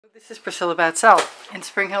This is Priscilla Batzel in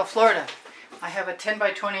Spring Hill, Florida. I have a 10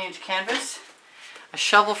 by 20 inch canvas, a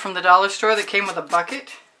shovel from the dollar store that came with a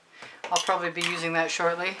bucket. I'll probably be using that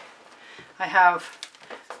shortly. I have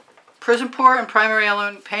Prizm pour and primary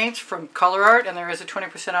element paints from Colourarte, and there is a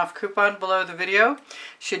 20% off coupon below the video.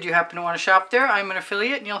 Should you happen to want to shop there, I'm an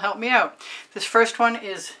affiliate and you'll help me out. This first one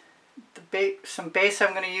is some base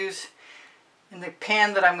I'm going to use in the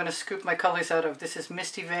pan that I'm going to scoop my colors out of. This is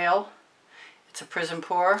Misty Veil. It's a Prizm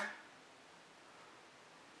pour.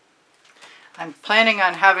 I'm planning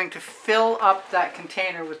on having to fill up that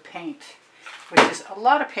container with paint, which is a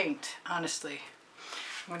lot of paint, honestly.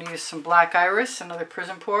 I'm going to use some black iris, another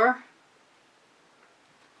Prizm pour.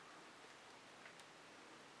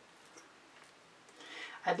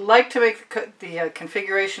 I'd like to make the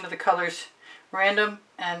configuration of the colors random,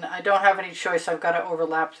 and I don't have any choice. I've got to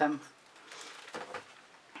overlap them.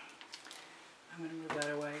 I'm going to move that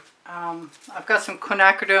away. I've got some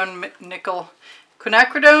Quinacridone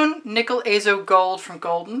Nickel Azo Gold from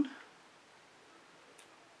Golden,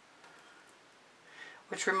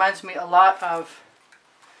 which reminds me a lot of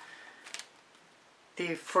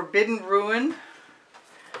the Forbidden Ruin,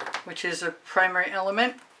 which is a primary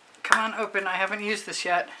element. Come on, open. I haven't used this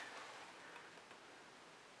yet.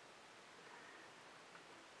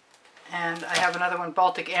 And I have another one,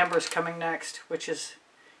 Baltic Amber's, coming next, which is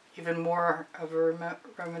even more of a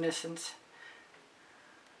reminiscence.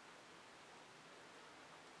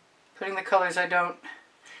 Putting the colors I don't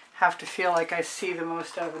have to feel like I see the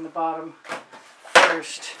most of in the bottom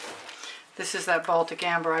first. This is that Baltic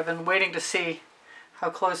Amber. I've been waiting to see how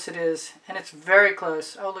close it is, and it's very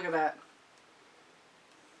close. Oh, look at that.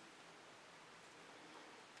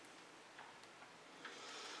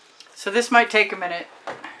 So this might take a minute,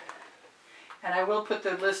 and I will put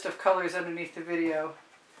the list of colors underneath the video.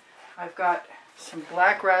 I've got some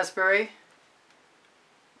black raspberry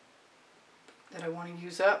that I want to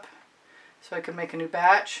use up so I can make a new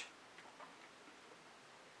batch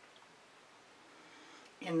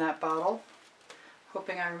in that bottle.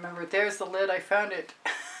 Hoping I remember it. There's the lid. I found it.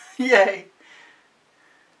 Yay!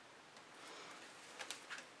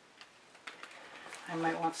 I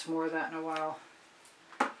might want some more of that in a while.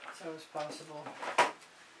 It's always possible.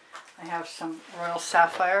 I have some Royal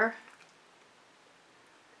Sapphire,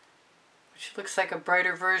 which looks like a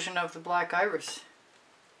brighter version of the black iris.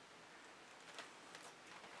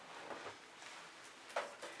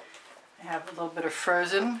 I have a little bit of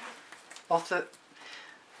Frozen. Both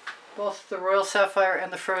the Royal Sapphire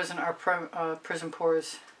and the Frozen are Prizm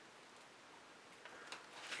pours.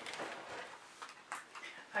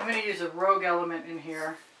 I'm going to use a rogue element in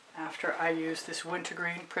here after I use this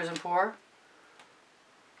Wintergreen Prizm pour.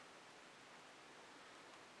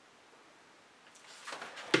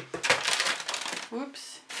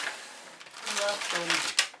 Whoops.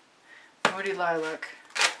 Moody Lilac.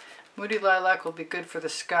 Moody Lilac will be good for the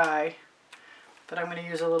sky, but I'm going to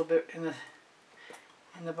use a little bit in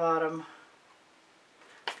the bottom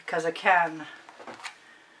because I can.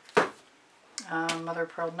 Mother of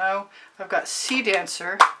Pearl, no. I've got Sea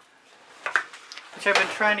Dancer, which I've been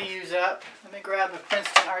trying to use up. Let me grab a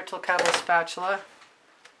Princeton Art Tool Catalyst spatula.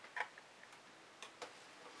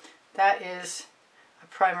 That is a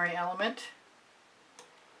primary element.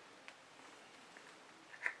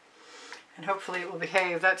 And hopefully it will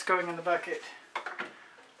behave. That's going in the bucket.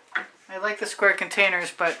 I like the square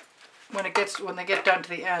containers, but when they get down to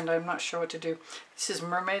the end, I'm not sure what to do. This is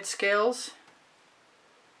mermaid scales.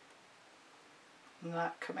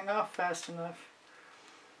 Not coming off fast enough.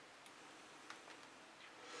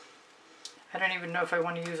 I don't even know if I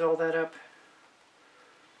want to use all that up.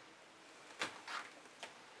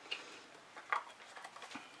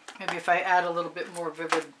 Maybe if I add a little bit more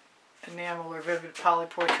vivid enamel or vivid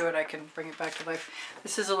polypore to it, I can bring it back to life.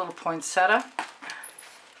 This is a little poinsettia.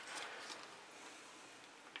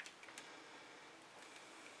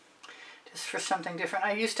 Just for something different.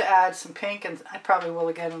 I used to add some pink, and I probably will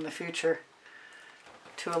again in the future,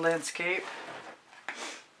 to a landscape.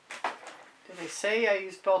 Did they say I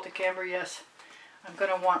used Baltic Amber? Yes. I'm going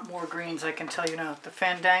to want more greens, I can tell you now. The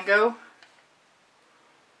Fandango.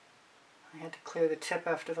 I had to clear the tip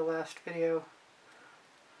after the last video.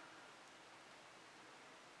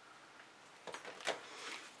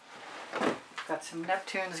 Got some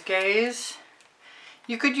Neptunes Gaze.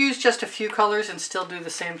 You could use just a few colors and still do the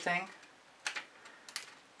same thing,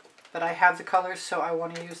 but I have the colors, so I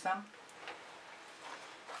want to use them.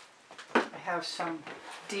 I have some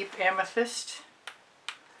deep amethyst,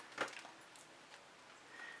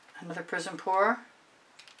 another Prizm pour.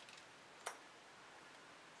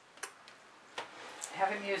 I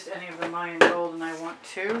haven't used any of the Mayan gold, and I want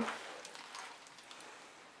to.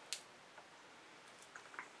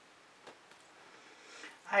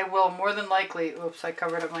 I will more than likely, oops, I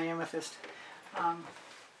covered up my amethyst,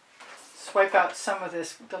 swipe out some of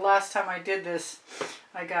this. The last time I did this,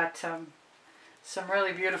 I got some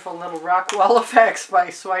really beautiful little rock wall effects by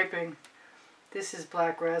swiping. This is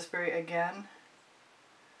black raspberry again.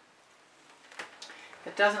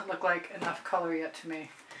 It doesn't look like enough color yet to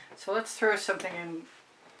me. So let's throw something in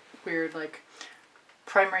weird, like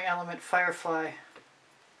primary element Firefly.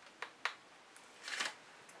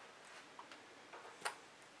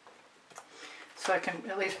 So I can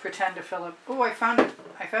at least pretend to fill up. Oh, I found it.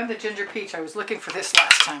 I found the ginger peach. I was looking for this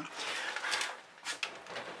last time.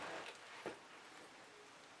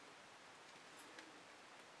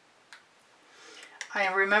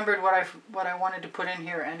 I remembered what I wanted to put in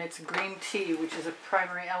here, and it's green tea, which is a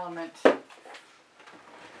primary element. And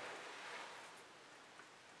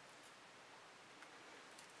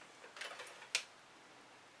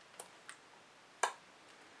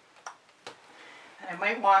I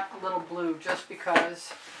might want a little blue just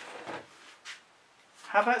because.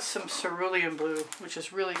 How about some cerulean blue, which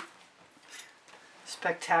is really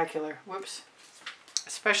spectacular. Whoops.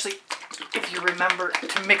 Especially if you remember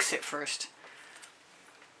to mix it first.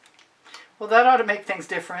 Well, that ought to make things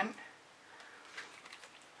different.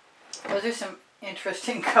 Those are some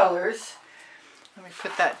interesting colors. Let me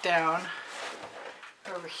put that down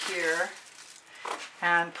over here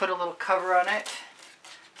and put a little cover on it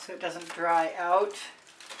so it doesn't dry out.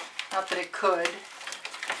 Not that it could,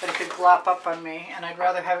 but it could glop up on me, and I'd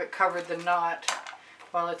rather have it covered than not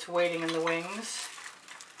while it's waiting in the wings.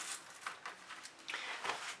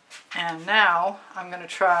 And now I'm going to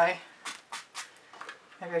try,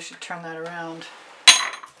 maybe I should turn that around,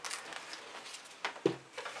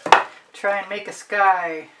 try and make a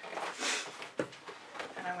sky.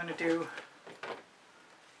 And I'm going to do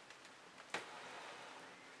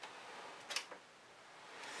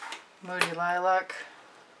Moody Lilac.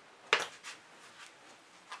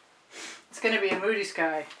 It's going to be a moody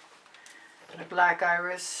sky and a black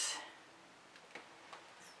iris.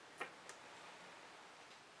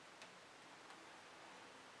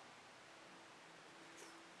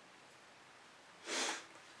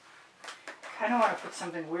 I kind of want to put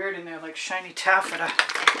something weird in there like shiny taffeta.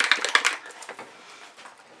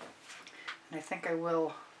 And I think I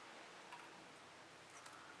will.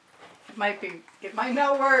 It might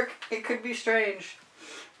not work. It could be strange.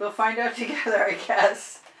 We'll find out together, I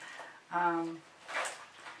guess.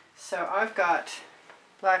 So I've got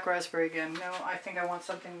black raspberry again. No, I think I want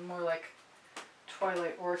something more like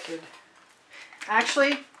Twilight Orchid.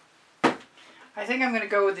 Actually, I think I'm going to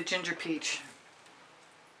go with the ginger peach.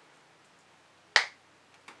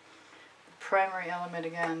 Primary element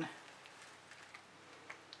again.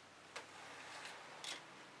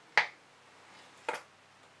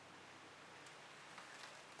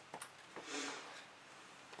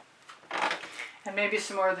 And maybe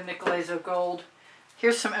some more of the Nicolazo Gold.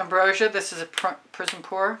 Here's some Ambrosia. This is a Prizm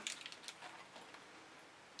pour.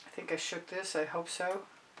 I think I shook this. I hope so.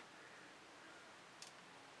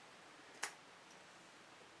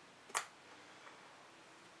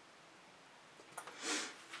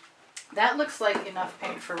 That looks like enough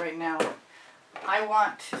paint for right now. I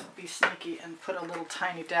want to be sneaky and put a little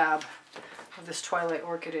tiny dab of this Twilight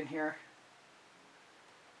Orchid in here.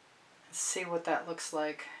 And see what that looks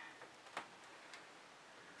like.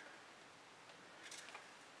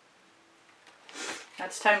 Now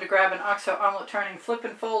it's time to grab an OXO omelet turning flip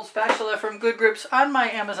and fold spatula from Good Grips on my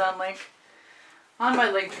Amazon link, on my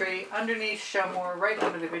link tree, underneath show more, right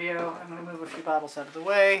under the video. I'm going to move a few bottles out of the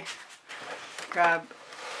way. Grab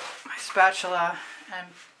my spatula and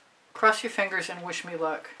cross your fingers and wish me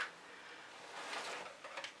luck.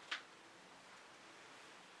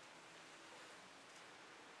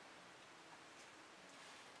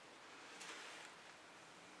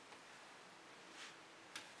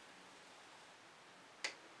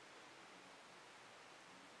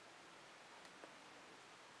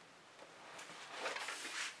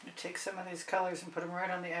 Take some of these colors and put them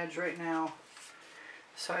right on the edge right now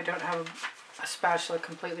so I don't have a spatula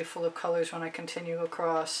completely full of colors when I continue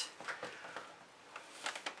across.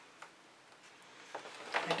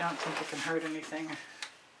 I don't think it can hurt anything.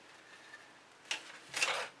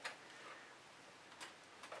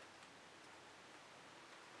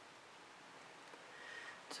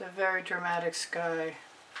 It's a very dramatic sky,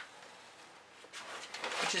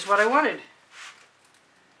 which is what I wanted.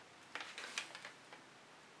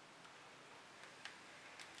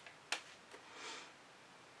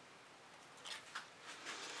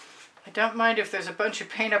 I don't mind if there's a bunch of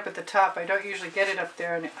paint up at the top. I don't usually get it up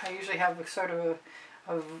there, and I usually have a sort of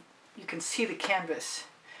you can see the canvas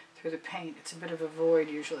through the paint. It's a bit of a void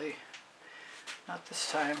usually. Not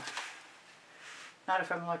this time. Not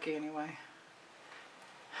if I'm lucky anyway.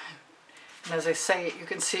 And as I say it, you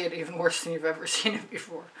can see it even worse than you've ever seen it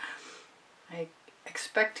before. I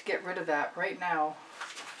expect to get rid of that right now.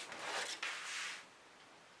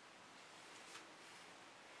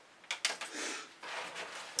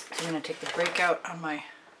 So I'm going to take the breakout on my...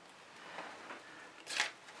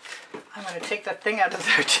 I'm going to take that thing out of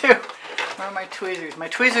there too. Where are my tweezers? My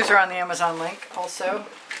tweezers are on the Amazon link also.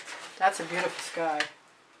 That's a beautiful sky.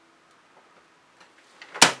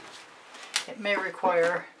 It may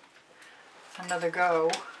require another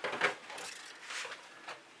go.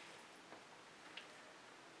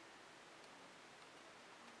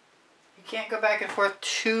 You can't go back and forth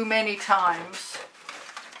too many times.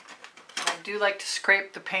 I do like to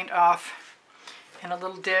scrape the paint off in a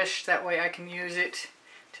little dish. That way I can use it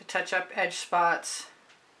to touch up edge spots.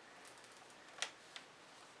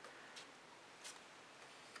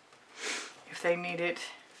 If they need it.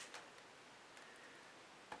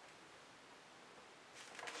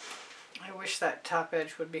 I wish that top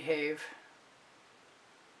edge would behave.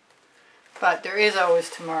 But there is always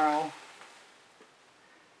tomorrow.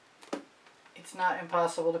 It's not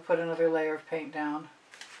impossible to put another layer of paint down.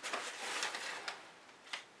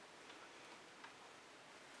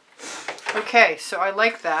 Okay, so I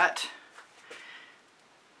like that.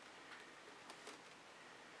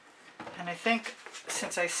 And I think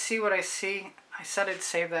since I see what I see, I said I'd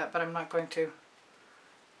save that, but I'm not going to.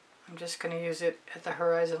 I'm just going to use it at the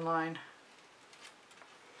horizon line.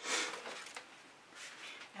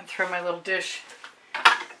 And throw my little dish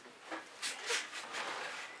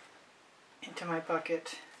into my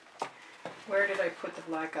bucket. Where did I put the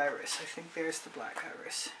black iris? I think there's the black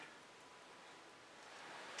iris.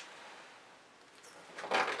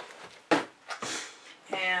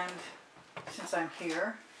 And since I'm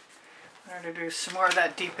here, I'm going to do some more of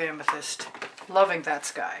that deep amethyst. Loving that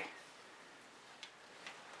sky.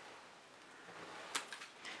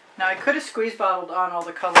 Now I could have squeeze bottled on all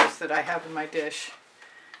the colors that I have in my dish,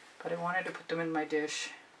 but I wanted to put them in my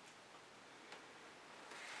dish.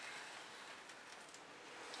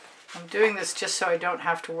 I'm doing this just so I don't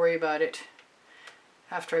have to worry about it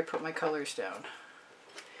after I put my colors down.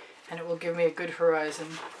 And it will give me a good horizon.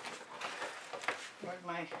 Where'd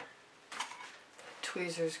my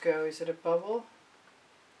tweezers go? Is it a bubble?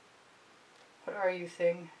 What are you,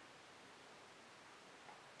 thing?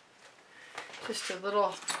 Just a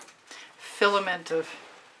little filament of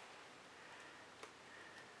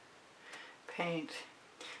paint.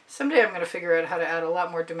 Someday I'm going to figure out how to add a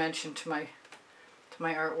lot more dimension to my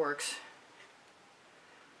artworks.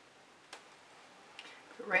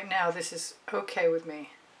 But right now this is okay with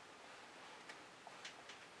me.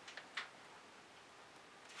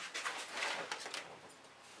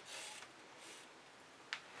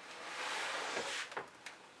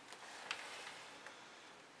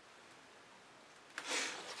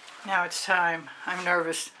 Now it's time. I'm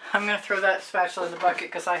nervous. I'm going to throw that spatula in the bucket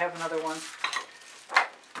because I have another one.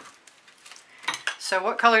 So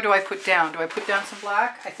what color do I put down? Do I put down some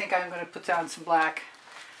black? I think I'm going to put down some black.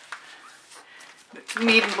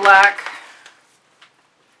 Medium black.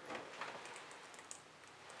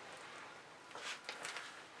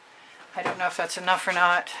 I don't know if that's enough or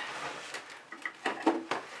not. I'm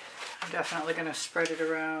definitely going to spread it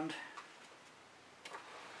around.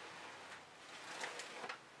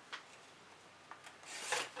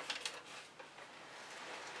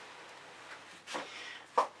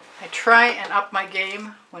 Try and up my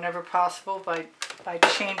game whenever possible by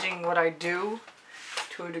changing what I do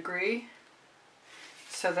to a degree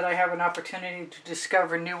so that I have an opportunity to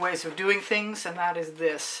discover new ways of doing things, and that is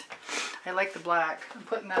this. I like the black. I'm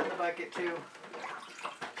putting that in the bucket too.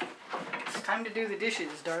 It's time to do the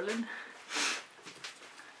dishes, darling.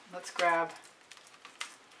 Let's grab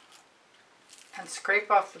and scrape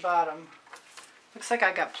off the bottom. Looks like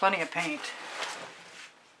I got plenty of paint.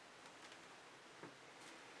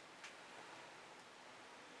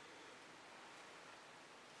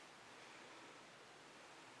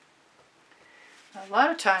 A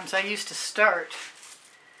lot of times I used to start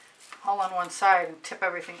all on one side and tip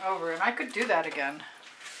everything over, and I could do that again.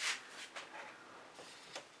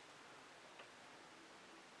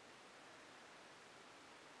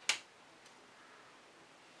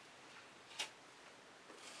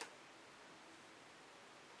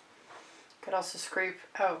 Could also scrape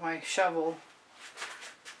out my shovel.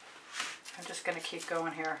 I'm just going to keep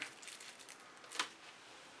going here.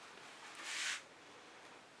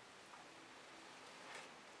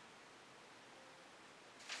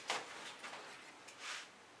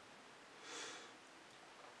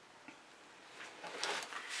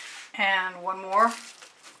 And one more.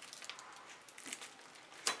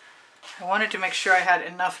 I wanted to make sure I had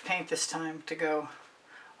enough paint this time to go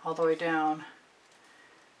all the way down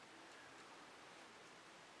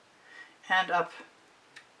and up,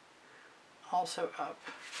 also up.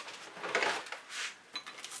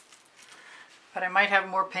 But I might have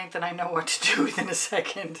more paint than I know what to do with in a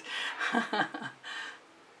second.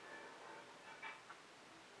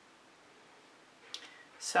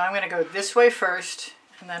 So I'm going to go this way first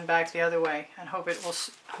and then back the other way and hope it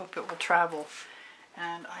will travel.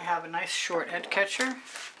 And I have a nice short edge catcher.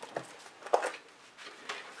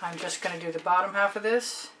 I'm just going to do the bottom half of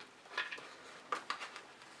this.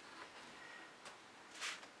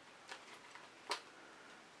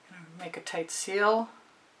 Make a tight seal.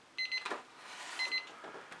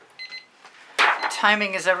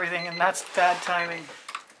 Timing is everything, and that's bad timing.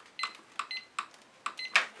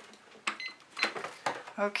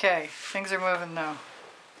 Okay, things are moving though.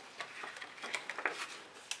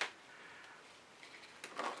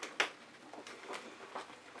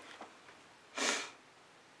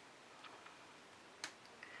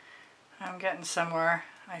 I'm getting somewhere,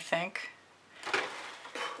 I think.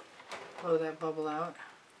 Blow that bubble out.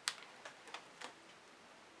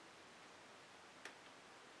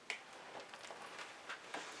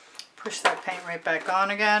 Push that paint right back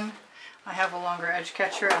on again. I have a longer edge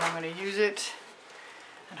catcher and I'm going to use it.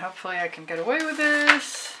 And hopefully I can get away with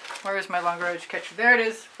this. Where is my longer edge catcher? There it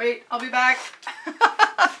is. Wait, I'll be back.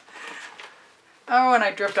 Oh, and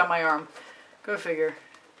I dripped on my arm. Go figure.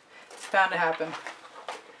 It's bound to happen.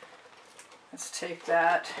 Let's take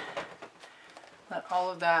that. Let all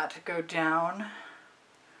of that go down.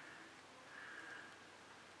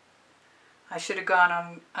 I should have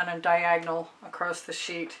gone on a diagonal across the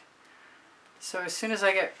sheet. So as soon as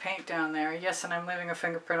I get paint down there, yes, and I'm leaving a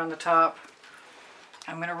fingerprint on the top,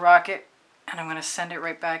 I'm going to rock it and I'm going to send it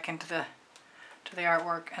right back into the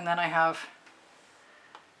artwork, and then I have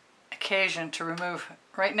occasion to remove.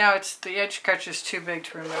 Right now the edge catcher is too big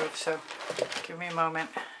to remove, so give me a moment.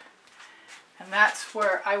 And that's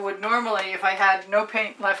where I would normally, if I had no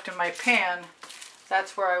paint left in my pan,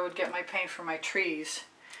 that's where I would get my paint for my trees.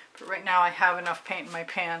 But right now I have enough paint in my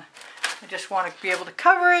pan. I just want to be able to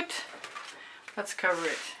cover it. Let's cover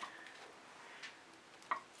it.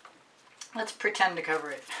 Let's pretend to cover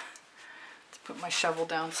it. Let's put my shovel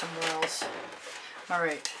down somewhere else.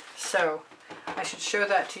 Alright, so I should show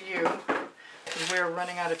that to you because we're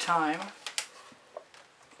running out of time.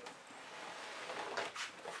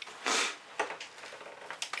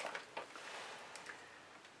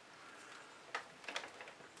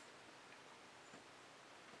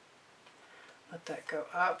 Let that go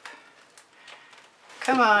up.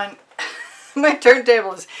 Come on. My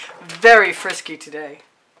turntable is very frisky today.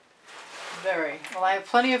 Very. Well, I have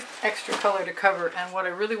plenty of extra color to cover, and what I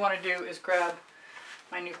really want to do is grab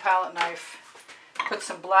my new palette knife, put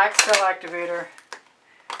some black cell activator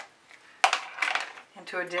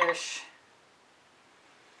into a dish.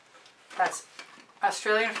 That's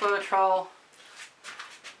Australian Floetrol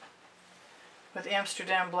with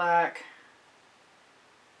Amsterdam Black.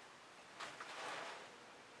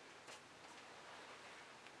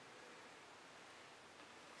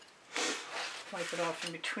 Wipe it off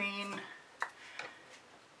in between.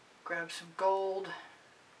 Grab some gold.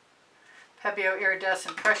 Pebeo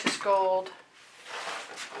Iridescent Precious Gold.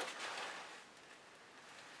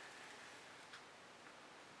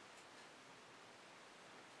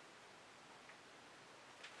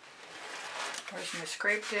 Where's my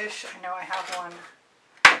scrape dish? I know I have one.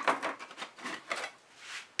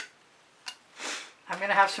 I'm going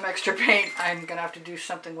to have some extra paint. I'm going to have to do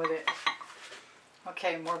something with it.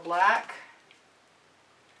 Okay, more black.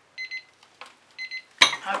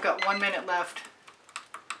 I've got 1 minute left.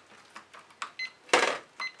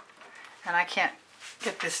 And I can't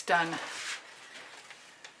get this done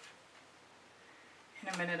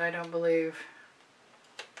in a minute, I don't believe.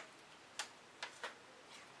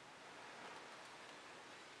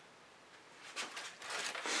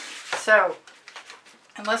 So,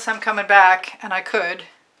 unless I'm coming back, and I could,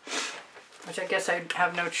 which I guess I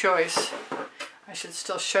have no choice, I should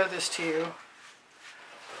still show this to you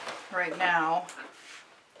right now.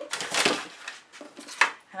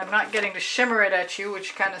 And I'm not getting to shimmer it at you,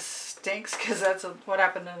 which kind of stinks because that's what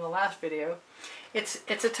happened in the last video. It's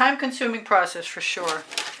a time-consuming process for sure.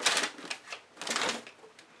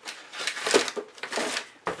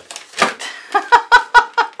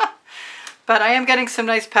 But I am getting some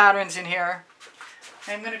nice patterns in here.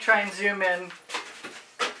 I'm going to try and zoom in.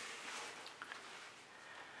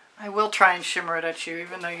 I will try and shimmer it at you,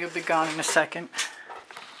 even though you'll be gone in a second.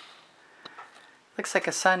 Looks like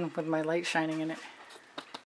a sun with my light shining in it.